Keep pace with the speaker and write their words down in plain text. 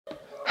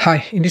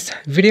Hi, in this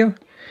video,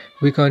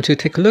 we're going to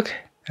take a look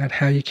at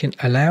how you can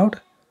allow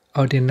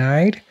or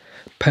deny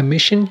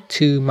permission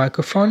to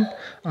microphone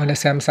on the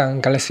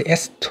Samsung Galaxy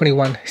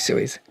S21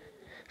 series.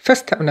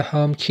 First, tap on the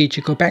home key to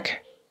go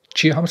back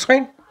to your home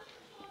screen.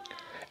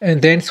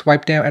 And then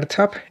swipe down at the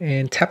top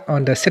and tap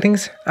on the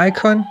settings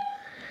icon.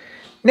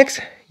 Next,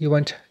 you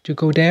want to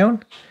go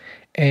down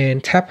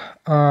and tap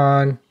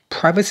on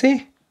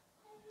privacy.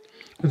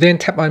 Then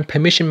tap on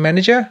permission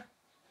manager.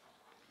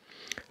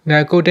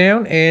 Now go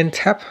down and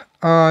tap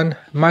on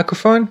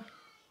microphone.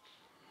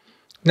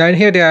 Now in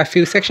here there are a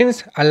few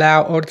sections: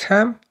 allow all the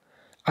time,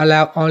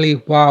 allow only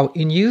while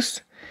in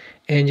use,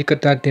 and you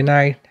got the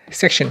deny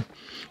section.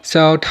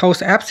 So those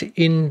apps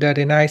in the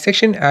deny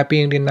section are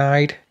being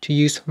denied to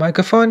use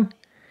microphone,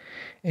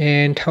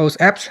 and those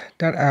apps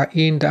that are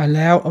in the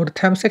allow all the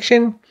time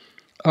section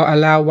or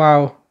allow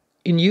while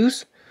in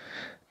use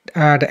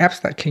are the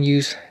apps that can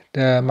use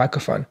the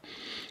microphone.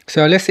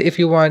 So let's say if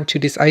you want to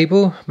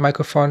disable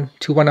microphone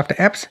to one of the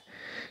apps,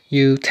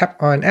 you tap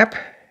on app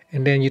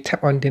and then you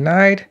tap on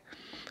denied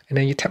and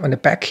then you tap on the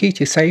back key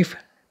to save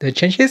the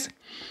changes.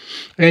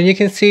 And you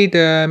can see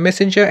the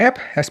messenger app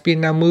has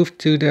been now moved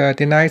to the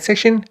denied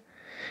section,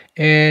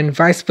 and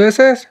vice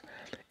versa.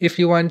 If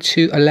you want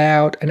to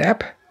allow an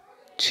app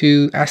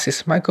to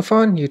access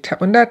microphone, you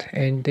tap on that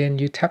and then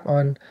you tap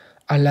on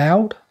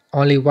allowed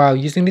only while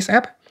using this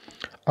app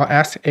or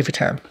ask every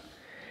time.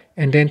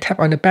 And then tap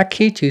on the back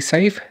key to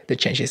save the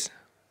changes.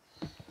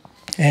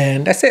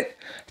 And that's it.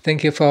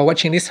 Thank you for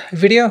watching this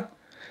video.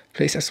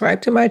 Please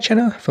subscribe to my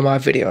channel for more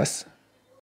videos.